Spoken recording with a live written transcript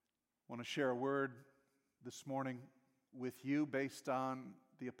I want to share a word this morning with you based on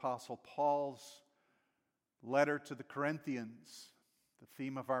the Apostle Paul's letter to the Corinthians. The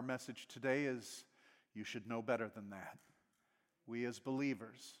theme of our message today is, you should know better than that. We as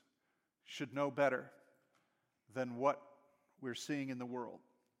believers should know better than what we're seeing in the world.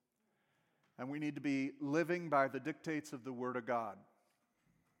 And we need to be living by the dictates of the Word of God.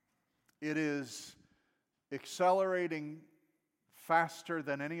 It is accelerating faster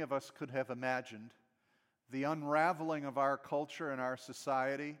than any of us could have imagined. The unraveling of our culture and our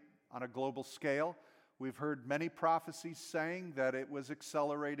society on a global scale. We've heard many prophecies saying that it was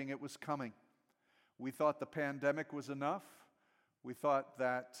accelerating, it was coming. We thought the pandemic was enough. We thought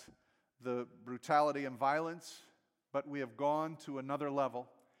that the brutality and violence, but we have gone to another level.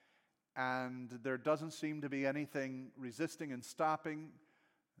 And there doesn't seem to be anything resisting and stopping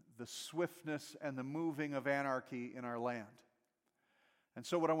the swiftness and the moving of anarchy in our land. And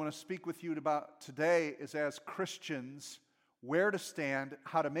so what I want to speak with you about today is, as Christians, where to stand,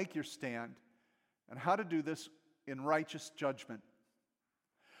 how to make your stand, and how to do this in righteous judgment.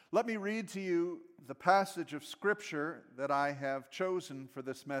 Let me read to you the passage of Scripture that I have chosen for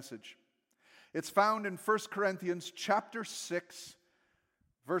this message. It's found in 1 Corinthians chapter 6,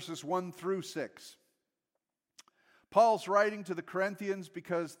 verses 1 through 6. Paul's writing to the Corinthians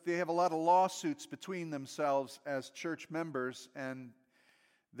because they have a lot of lawsuits between themselves as church members, and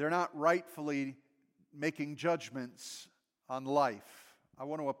they're not rightfully making judgments on life. I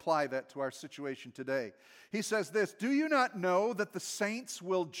want to apply that to our situation today. He says this, "Do you not know that the saints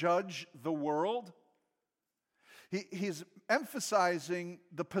will judge the world?" He's emphasizing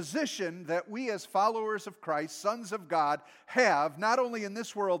the position that we as followers of Christ, sons of God, have, not only in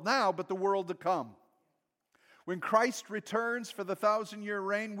this world now, but the world to come. When Christ returns for the 1,000-year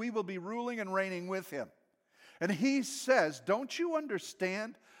reign, we will be ruling and reigning with Him. And he says, don't you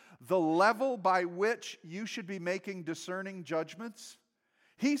understand the level by which you should be making discerning judgments?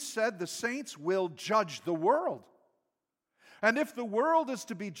 He said the saints will judge the world. And if the world is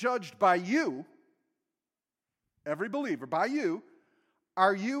to be judged by you, every believer, by you,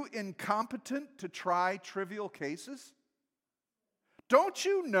 are you incompetent to try trivial cases? Don't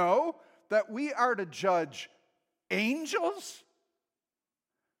you know that we are to judge angels?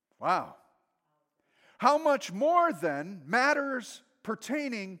 Wow. How much more then matters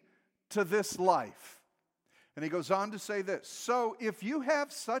pertaining to this life? And he goes on to say this, so if you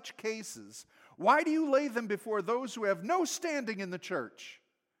have such cases, why do you lay them before those who have no standing in the church?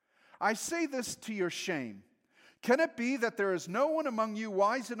 I say this to your shame. Can it be that there is no one among you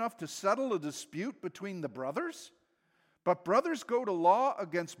wise enough to settle a dispute between the brothers? But brothers go to law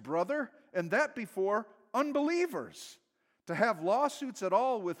against brother, and that before unbelievers. To have lawsuits at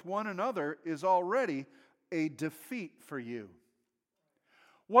all with one another is already a defeat for you.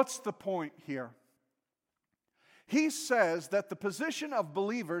 What's the point here? He says that the position of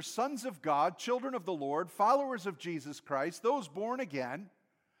believers, sons of God, children of the Lord, followers of Jesus Christ, those born again,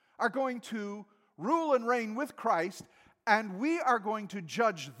 are going to rule and reign with Christ, and we are going to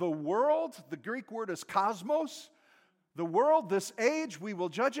judge the world. The Greek word is cosmos. The world, this age, we will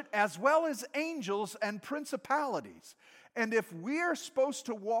judge it, as well as angels and principalities. And if we're supposed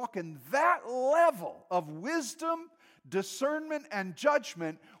to walk in that level of wisdom, discernment, and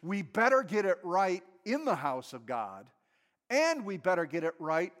judgment, we better get it right in the house of God, and we better get it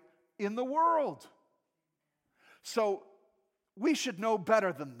right in the world. So we should know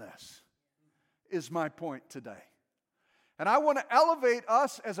better than this, is my point today. And I want to elevate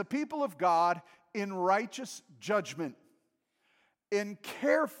us as a people of God in righteous judgment, in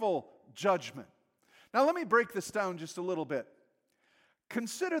careful judgment. Now let me break this down just a little bit.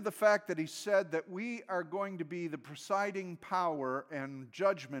 Consider the fact that he said that we are going to be the presiding power and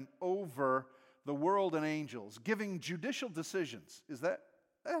judgment over the world and angels, giving judicial decisions. That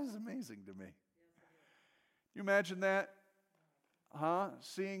is amazing to me. You imagine that?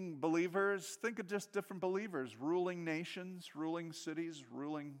 Seeing believers, think of just different believers, ruling nations, ruling cities,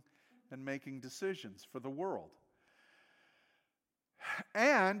 ruling and making decisions for the world.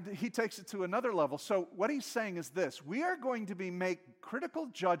 And he takes it to another level. So what he's saying is this: we are going to make critical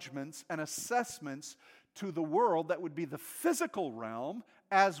judgments and assessments to the world that would be the physical realm,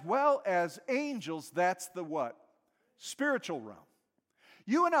 as well as angels. That's the what? Spiritual realm.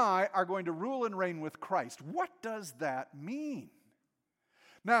 You and I are going to rule and reign with Christ. What does that mean?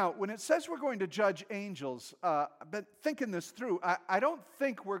 Now, when it says we're going to judge angels, but thinking this through, I don't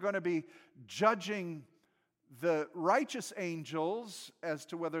think we're going to be judging the righteous angels as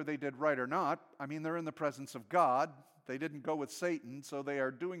to whether they did right or not. I mean, they're in the presence of God. They didn't go with Satan, so they are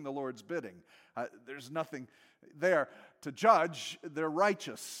doing the Lord's bidding. There's nothing there to judge. They're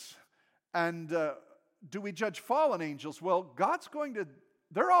righteous. And do we judge fallen angels? Well,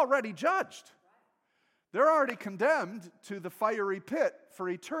 they're already judged. They're already condemned to the fiery pit for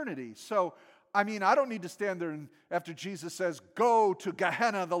eternity. So, I don't need to stand there and after Jesus says, go to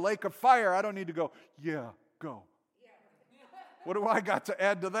Gehenna, the lake of fire, I don't need to go, yeah, go. What do I got to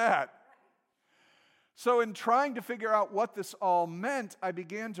add to that? So in trying to figure out what this all meant, I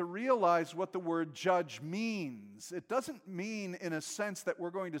began to realize what the word judge means. It doesn't mean, in a sense, that we're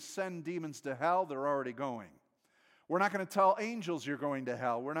going to send demons to hell. They're already going. We're not going to tell angels you're going to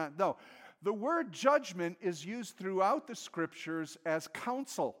hell. No. The word judgment is used throughout the Scriptures as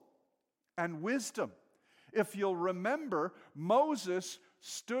counsel and wisdom. If you'll remember, Moses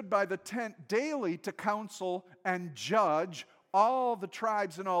stood by the tent daily to counsel and judge all the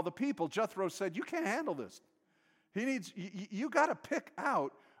tribes and all the people. Jethro said, you can't handle this. You got to pick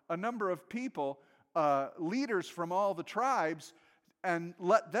out a number of people, leaders from all the tribes, and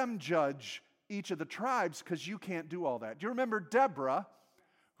let them judge each of the tribes because you can't do all that. Do you remember Deborah,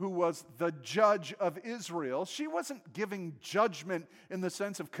 who was the judge of Israel? She wasn't giving judgment in the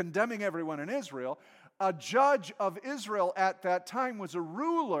sense of condemning everyone in Israel. A judge of Israel at that time was a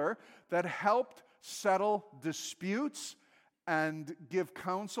ruler that helped settle disputes and give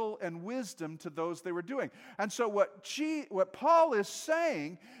counsel and wisdom to those they were doing. And so what Paul is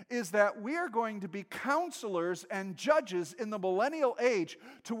saying is that we are going to be counselors and judges in the millennial age,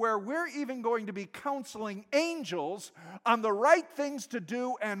 to where we're even going to be counseling angels on the right things to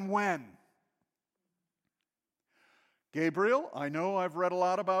do and when. Gabriel, I know I've read a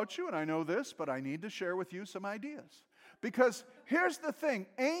lot about you and I know this, but I need to share with you some ideas. Because here's the thing,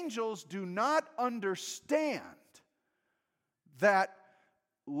 angels do not understand that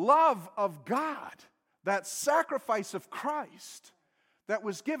love of God, that sacrifice of Christ that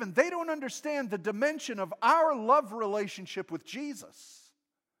was given. They don't understand the dimension of our love relationship with Jesus.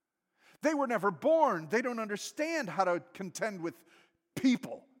 They were never born. They don't understand how to contend with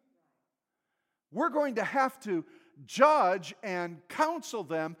people. We're going to have to judge and counsel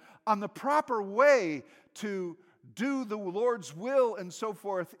them on the proper way to do the Lord's will and so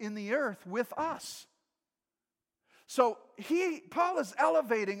forth in the earth with us. So Paul is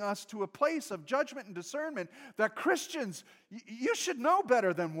elevating us to a place of judgment and discernment that Christians, you should know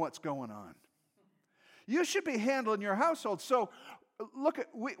better than what's going on. You should be handling your household. So look,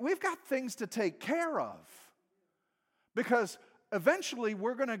 we've got things to take care of, because eventually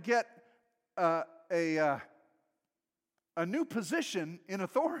we're going to get a new position in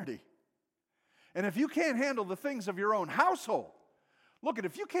authority. And if you can't handle the things of your own household,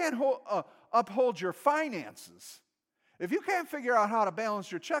 if you can't uphold your finances, if you can't figure out how to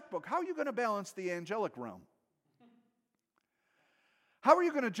balance your checkbook, how are you going to balance the angelic realm? How are you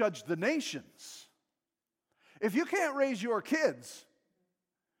going to judge the nations? If you can't raise your kids,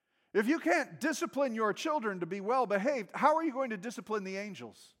 if you can't discipline your children to be well behaved, how are you going to discipline the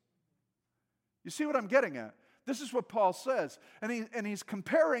angels? You see what I'm getting at? This is what Paul says. And he's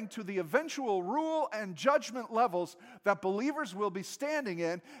comparing to the eventual rule and judgment levels that believers will be standing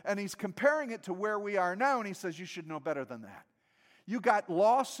in, and he's comparing it to where we are now, and he says you should know better than that. You got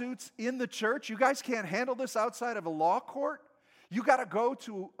lawsuits in the church. You guys can't handle this outside of a law court. You got to go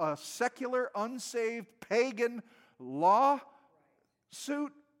to a secular, unsaved, pagan law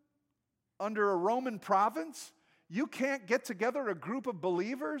suit under a Roman province. You can't get together a group of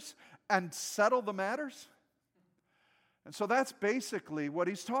believers and settle the matters. And so that's basically what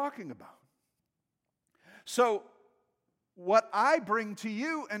he's talking about. So what I bring to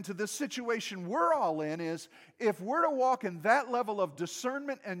you and to this situation we're all in is, if we're to walk in that level of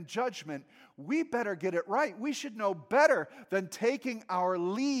discernment and judgment, we better get it right. We should know better than taking our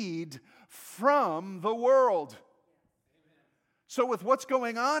lead from the world. So with what's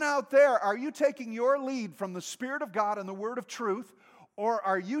going on out there, are you taking your lead from the Spirit of God and the Word of truth, or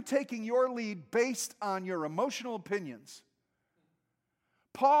are you taking your lead based on your emotional opinions?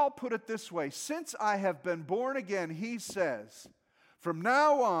 Paul put it this way: since I have been born again, he says, from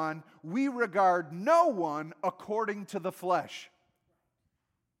now on, we regard no one according to the flesh.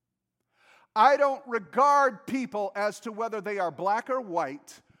 I don't regard people as to whether they are black or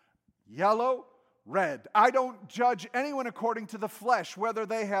white, yellow, red. I don't judge anyone according to the flesh, whether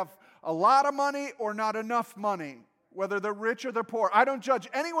they have a lot of money or not enough money, whether they're rich or they're poor. I don't judge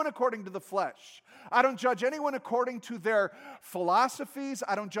anyone according to the flesh. I don't judge anyone according to their philosophies.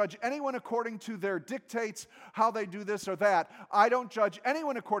 I don't judge anyone according to their dictates, how they do this or that. I don't judge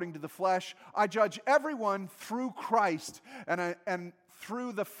anyone according to the flesh. I judge everyone through Christ and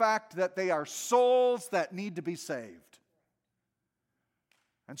through the fact that they are souls that need to be saved.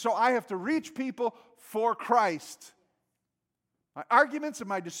 And so I have to reach people for Christ. My arguments and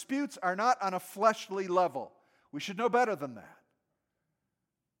my disputes are not on a fleshly level. We should know better than that.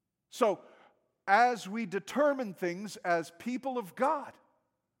 So, as we determine things as people of God,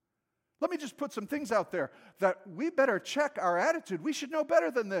 let me just put some things out there that we better check our attitude. We should know better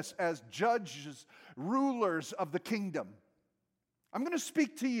than this as judges, rulers of the kingdom. I'm going to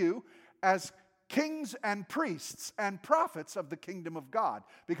speak to you as kings and priests and prophets of the kingdom of God,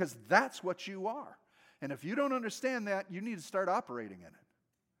 because that's what you are. And if you don't understand that, you need to start operating in it.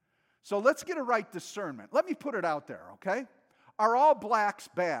 So let's get a right discernment. Let me put it out there, okay? Are all blacks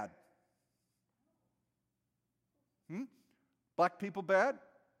bad? Black people bad?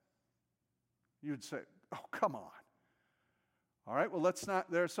 You'd say, oh, come on. All right, well, let's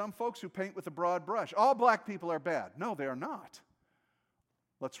not. There are some folks who paint with a broad brush. All black people are bad. No, they are not.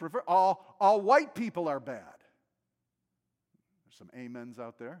 Let's reverse. All white people are bad. There's some amens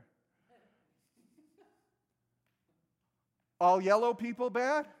out there. All yellow people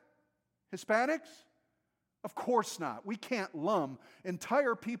bad? Hispanics? Of course not. We can't lump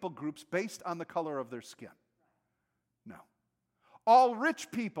entire people groups based on the color of their skin. No. All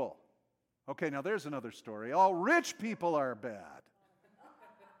rich people. Okay, now there's another story. All rich people are bad.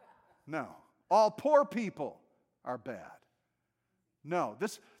 No. All poor people are bad. No.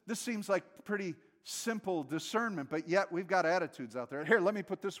 This seems like pretty simple discernment, but yet we've got attitudes out there. Here, let me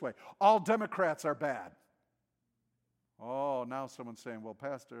put it this way. All Democrats are bad. Oh, now someone's saying, well,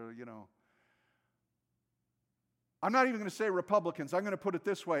 Pastor, I'm not even going to say Republicans. I'm going to put it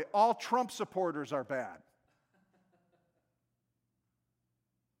this way. All Trump supporters are bad.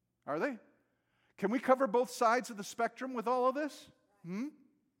 Are they? Can we cover both sides of the spectrum with all of this?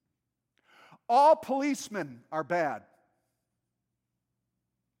 All policemen are bad.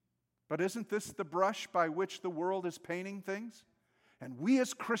 But isn't this the brush by which the world is painting things? And we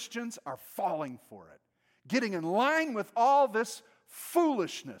as Christians are falling for it, getting in line with all this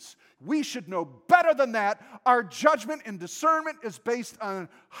foolishness. We should know better than that. Our judgment and discernment is based on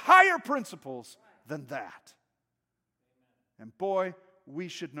higher principles than that. And boy, we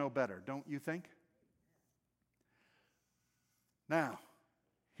should know better, don't you think? Now,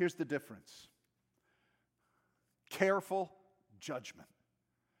 here's the difference. Careful judgment.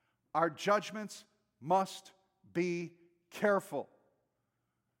 Our judgments must be careful,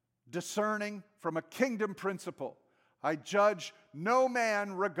 discerning from a kingdom principle. I judge no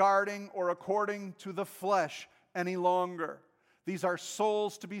man regarding or according to the flesh any longer. These are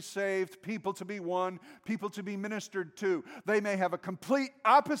souls to be saved, people to be won, people to be ministered to. They may have a complete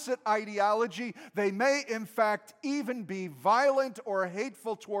opposite ideology. They may, in fact, even be violent or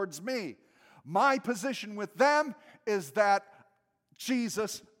hateful towards me. My position with them is that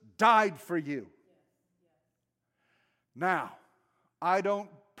Jesus died for you. Now, I don't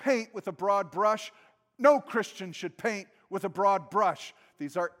paint with a broad brush. No Christian should paint with a broad brush.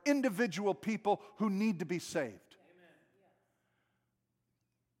 These are individual people who need to be saved.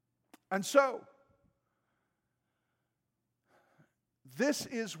 And so, this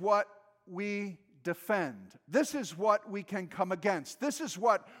is what we defend. This is what we can come against. This is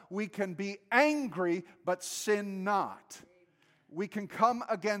what we can be angry but sin not. We can come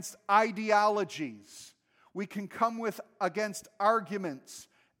against ideologies. We can come against arguments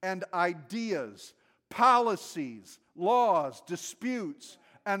and ideas, policies, laws, disputes,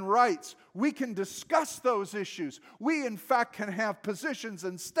 and rights. We can discuss those issues. We, in fact, can have positions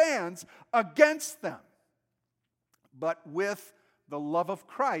and stands against them, but with the love of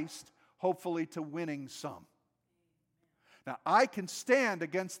Christ, hopefully to winning some. Now, I can stand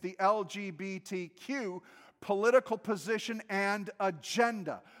against the LGBTQ political position and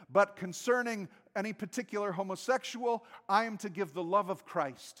agenda, but concerning any particular homosexual, I am to give the love of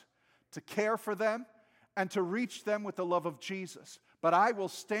Christ, to care for them, and to reach them with the love of Jesus. But I will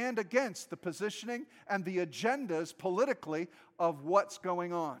stand against the positioning and the agendas politically of what's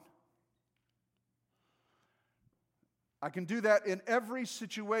going on. I can do that in every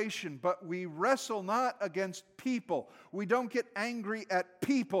situation, but we wrestle not against people. We don't get angry at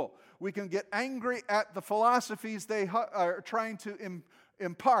people. We can get angry at the philosophies they are trying to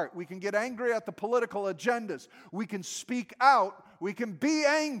impart. We can get angry at the political agendas. We can speak out. We can be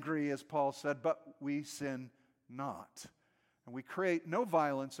angry, as Paul said, but we sin not. And we create no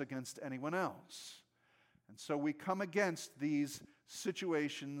violence against anyone else. And so we come against these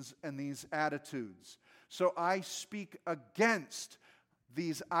situations and these attitudes. So I speak against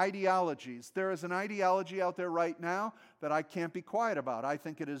these ideologies. There is an ideology out there right now that I can't be quiet about. I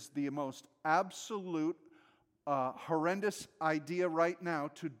think it is the most absolute, horrendous idea right now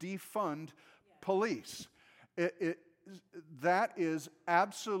to defund police. That is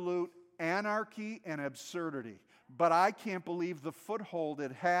absolute anarchy and absurdity. but I can't believe the foothold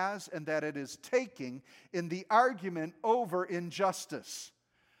it has and that it is taking in the argument over injustice.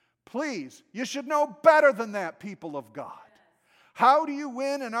 Please, you should know better than that, people of God. How do you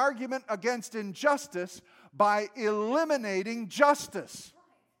win an argument against injustice? By eliminating justice.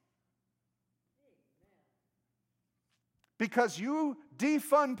 Because you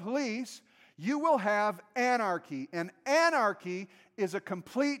defund police, you will have anarchy. And anarchy is a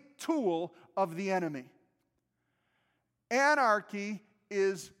complete tool of the enemy. Anarchy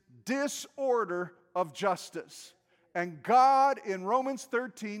is disorder of justice. And God in Romans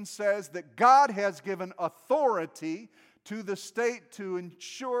 13 says that God has given authority to the state to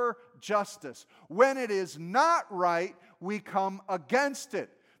ensure justice. When it is not right, we come against it.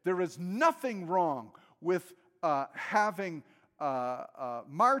 There is nothing wrong with having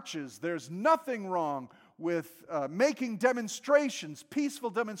marches. There's nothing wrong with making demonstrations,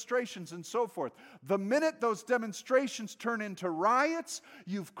 peaceful demonstrations, and so forth. The minute those demonstrations turn into riots,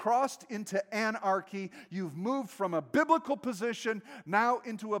 you've crossed into anarchy. You've moved from a biblical position now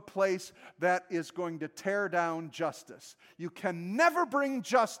into a place that is going to tear down justice. You can never bring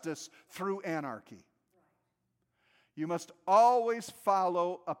justice through anarchy. You must always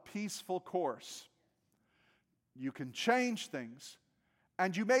follow a peaceful course. You can change things,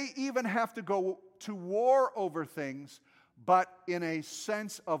 and you may even have to go to war over things, but in a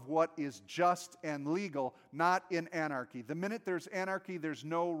sense of what is just and legal, not in anarchy. The minute there's anarchy, there's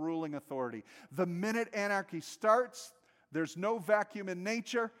no ruling authority. The minute anarchy starts, there's no vacuum in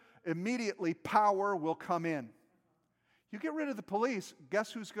nature. Immediately, power will come in. You get rid of the police,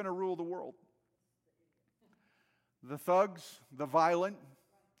 guess who's going to rule the world? The thugs, the violent,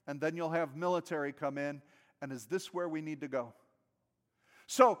 and then you'll have military come in. And is this where we need to go?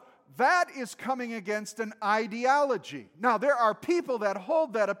 So that is coming against an ideology. Now, there are people that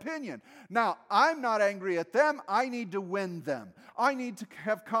hold that opinion. Now, I'm not angry at them. I need to win them. I need to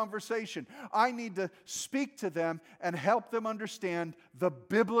have conversation. I need to speak to them and help them understand the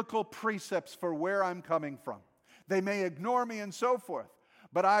biblical precepts for where I'm coming from. They may ignore me and so forth,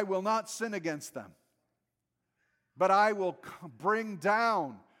 but I will not sin against them. But I will bring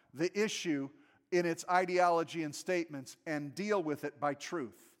down the issue in its ideology and statements and deal with it by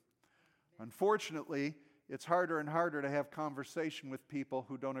truth. Unfortunately, it's harder and harder to have conversation with people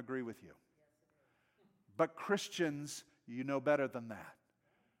who don't agree with you. But Christians, you know better than that.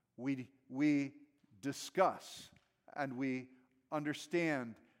 We discuss and we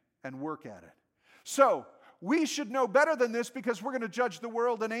understand and work at it. So, we should know better than this because we're going to judge the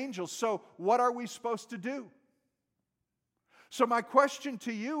world and angels. So, what are we supposed to do? So, my question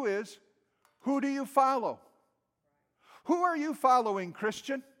to you is, who do you follow? Who are you following,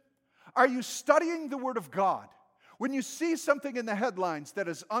 Christian? Are you studying the Word of God? When you see something in the headlines that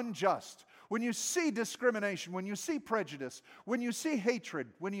is unjust, when you see discrimination, when you see prejudice, when you see hatred,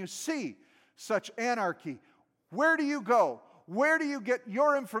 when you see such anarchy, where do you go? Where do you get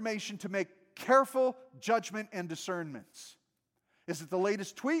your information to make careful judgment and discernments? Is it the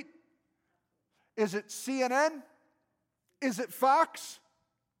latest tweet? Is it CNN? Is it Fox?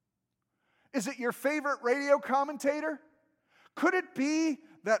 Is it your favorite radio commentator? Could it be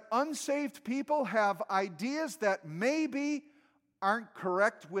that unsaved people have ideas that maybe aren't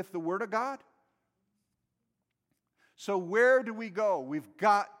correct with the Word of God? So where do we go? We've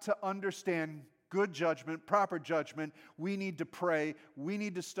got to understand good judgment, proper judgment. We need to pray. We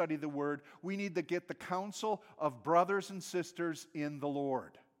need to study the Word. We need to get the counsel of brothers and sisters in the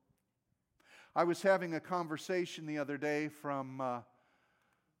Lord. I was having a conversation the other day from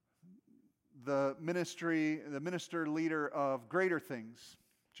the minister leader of Greater Things,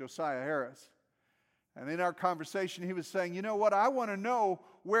 Josiah Harris. And in our conversation, he was saying, you know what, I want to know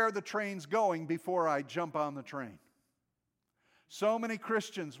where the train's going before I jump on the train. So many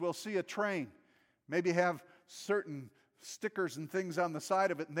Christians will see a train, maybe have certain stickers and things on the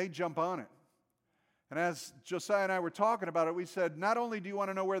side of it, and they jump on it. And as Josiah and I were talking about it, we said, not only do you want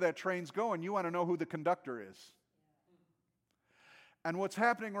to know where that train's going, you want to know who the conductor is. And what's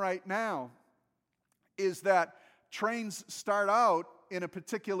happening right now is that trains start out in a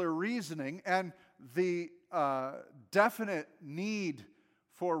particular reasoning, and the definite need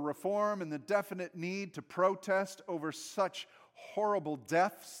for reform and the definite need to protest over such horrible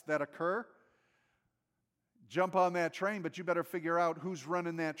deaths that occur, jump on that train, but you better figure out who's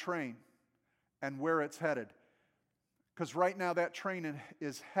running that train and where it's headed. Because right now that train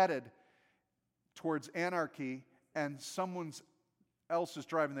is headed towards anarchy, and someone else is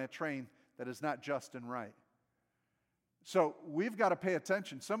driving that train that is not just and right. So we've got to pay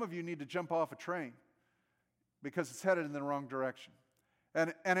attention. Some of you need to jump off a train because it's headed in the wrong direction.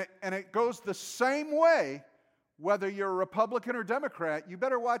 And it goes the same way Whether you're a Republican or Democrat, you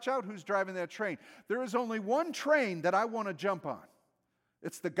better watch out who's driving that train. There is only one train that I want to jump on.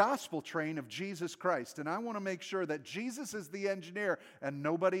 It's the gospel train of Jesus Christ. And I want to make sure that Jesus is the engineer and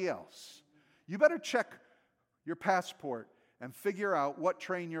nobody else. You better check your passport and figure out what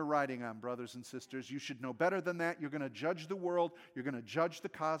train you're riding on, brothers and sisters. You should know better than that. You're going to judge the world. You're going to judge the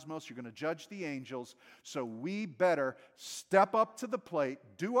cosmos. You're going to judge the angels. So we better step up to the plate,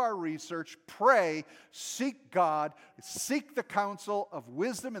 do our research, pray, seek God, seek the counsel of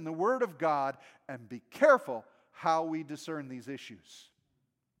wisdom in the Word of God, and be careful how we discern these issues.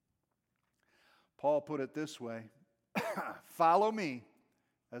 Paul put it this way, follow me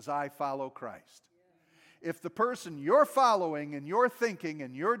as I follow Christ. If the person you're following and your thinking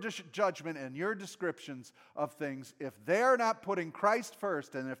and your judgment and your descriptions of things, if they're not putting Christ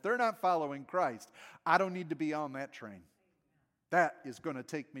first and if they're not following Christ, I don't need to be on that train. That is going to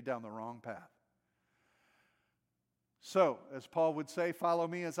take me down the wrong path. So, as Paul would say, follow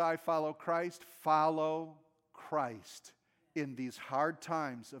me as I follow Christ. Follow Christ in these hard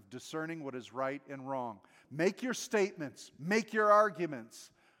times of discerning what is right and wrong. Make your statements. Make your arguments.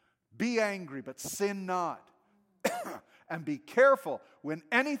 Be angry, but sin not. And be careful when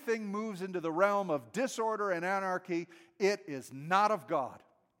anything moves into the realm of disorder and anarchy, it is not of God.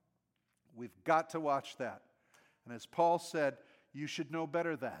 We've got to watch that. And as Paul said, you should know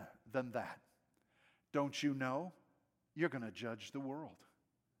better than that. Don't you know you're going to judge the world?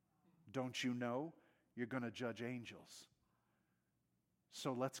 Don't you know you're going to judge angels?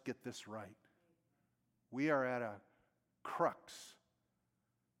 So let's get this right. We are at a crux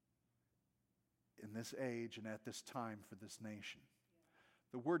in this age and at this time for this nation.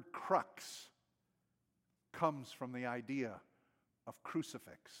 The word crux comes from the idea of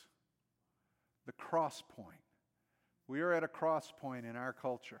crucifix, the cross point. We are at a cross point in our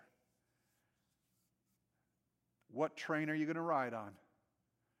culture. What train are you going to ride on?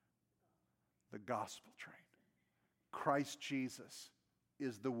 The gospel train. Christ Jesus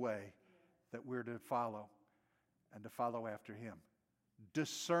is the way that we're to follow and to follow after Him.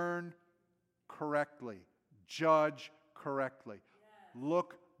 Discern correctly. Judge correctly. Yes.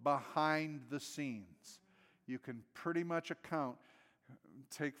 Look behind the scenes. You can pretty much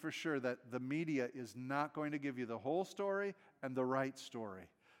take for sure that the media is not going to give you the whole story and the right story.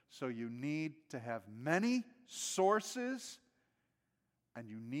 So you need to have many sources, and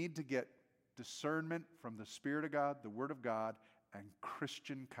you need to get discernment from the Spirit of God, the Word of God, and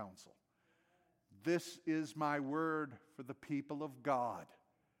Christian counsel. This is my word for the people of God.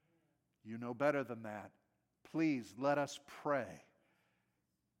 You know better than that. Please let us pray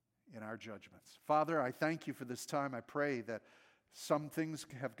in our judgments. Father, I thank you for this time. I pray that some things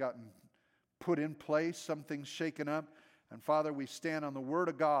have gotten put in place, some things shaken up. And Father, we stand on the Word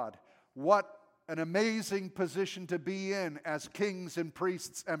of God. What an amazing position to be in as kings and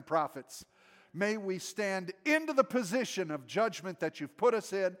priests and prophets. May we stand into the position of judgment that you've put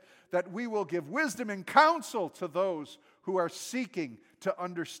us in, that we will give wisdom and counsel to those who are seeking to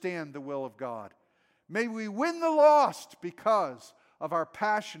understand the will of God. May we win the lost because of our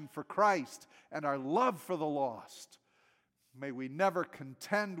passion for Christ and our love for the lost. May we never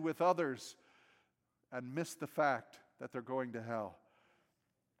contend with others and miss the fact that they're going to hell.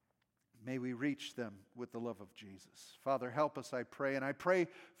 May we reach them with the love of Jesus. Father, help us, I pray. And I pray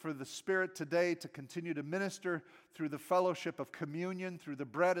for the Spirit today to continue to minister through the fellowship of communion, through the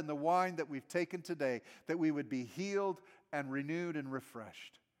bread and the wine that we've taken today, that we would be healed and renewed and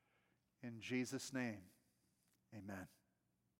refreshed. In Jesus' name, amen.